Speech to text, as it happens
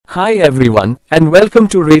Hi everyone, and welcome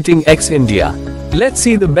to Rating X India. Let's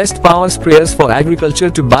see the best power sprayers for agriculture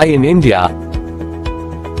to buy in India.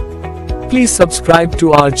 Please subscribe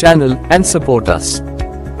to our channel and support us.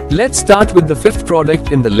 Let's start with the fifth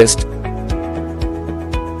product in the list.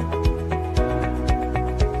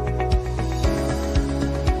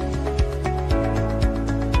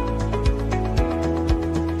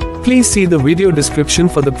 Please see the video description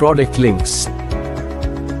for the product links.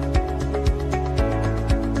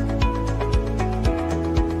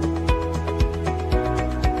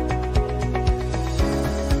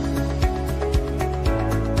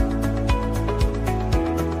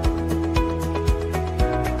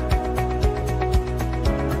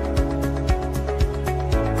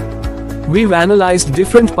 We've analyzed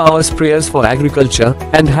different power sprayers for agriculture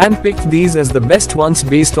and handpicked these as the best ones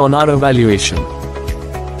based on our evaluation.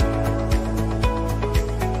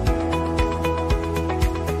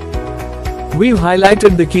 We've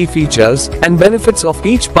highlighted the key features and benefits of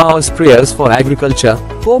each power sprayers for agriculture.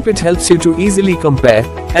 Hope it helps you to easily compare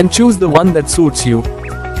and choose the one that suits you.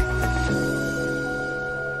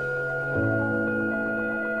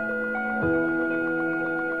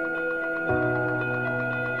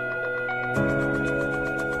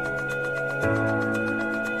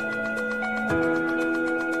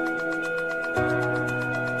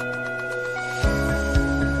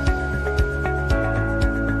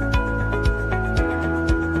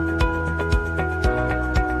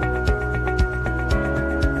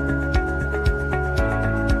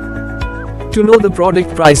 To know the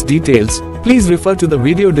product price details, please refer to the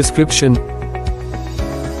video description.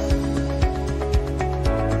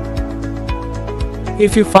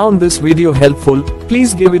 If you found this video helpful,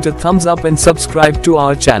 please give it a thumbs up and subscribe to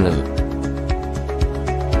our channel.